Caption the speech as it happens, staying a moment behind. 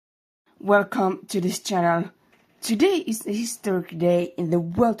Welcome to this channel. Today is a historic day in the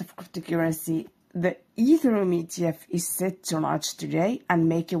world of cryptocurrency. The Ethereum ETF is set to launch today and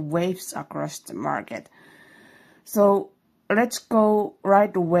make waves across the market. So let's go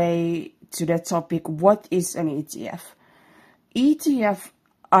right away to the topic. What is an ETF? ETF,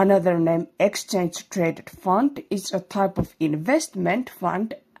 another name exchange traded fund, is a type of investment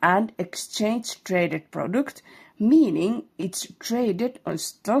fund and exchange traded product, meaning it's traded on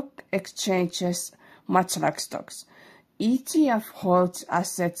stock exchanges much like stocks. ETF holds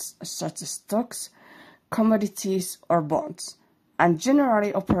assets such as stocks, commodities or bonds, and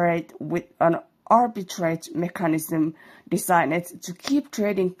generally operate with an arbitrage mechanism designed to keep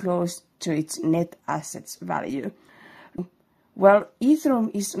trading close to its net assets value. Well, Ethereum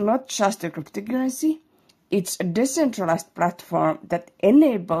is not just a cryptocurrency. It's a decentralized platform that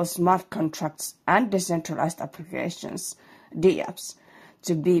enables smart contracts and decentralized applications, DApps,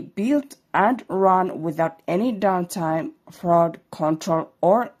 to be built and run without any downtime, fraud, control,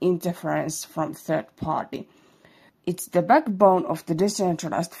 or interference from third party. It's the backbone of the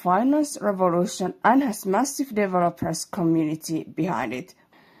decentralized finance revolution and has massive developers community behind it.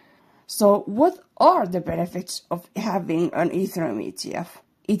 So what are the benefits of having an Ethereum ETF?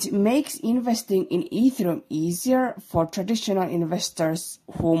 It makes investing in Ethereum easier for traditional investors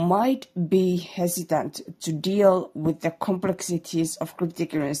who might be hesitant to deal with the complexities of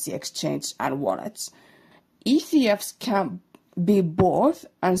cryptocurrency exchange and wallets. ETFs can be bought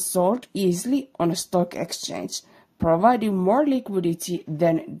and sold easily on a stock exchange, providing more liquidity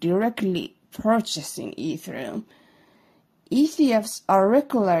than directly purchasing Ethereum. ETFs are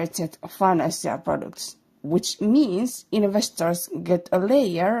regulated financial products, which means investors get a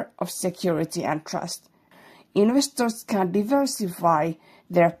layer of security and trust. Investors can diversify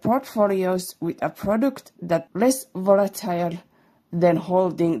their portfolios with a product that's less volatile than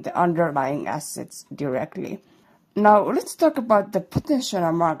holding the underlying assets directly. Now let's talk about the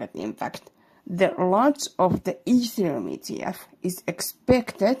potential market impact. The launch of the Ethereum ETF is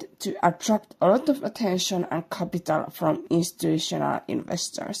expected to attract a lot of attention and capital from institutional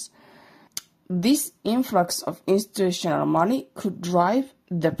investors. This influx of institutional money could drive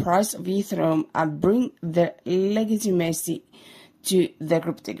the price of Ethereum and bring the legitimacy to the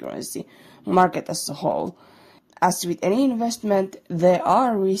cryptocurrency market as a whole. As with any investment, there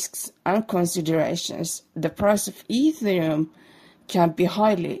are risks and considerations. The price of Ethereum can be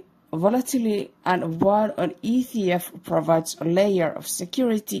highly volatile, and while an ETF provides a layer of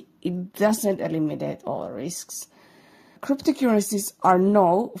security, it doesn't eliminate all risks. Cryptocurrencies are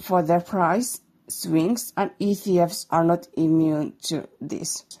known for their price swings, and ETFs are not immune to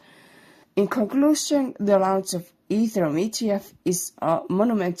this. In conclusion, the launch of Ethereum ETF is a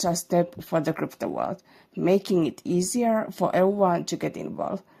monumental step for the crypto world, making it easier for everyone to get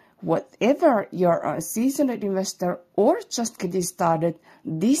involved. Whatever you're a seasoned investor or just getting started,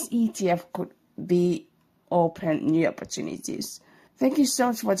 this ETF could be open new opportunities. Thank you so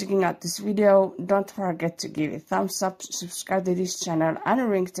much for checking out this video. Don't forget to give it a thumbs up, subscribe to this channel and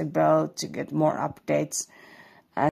ring the bell to get more updates.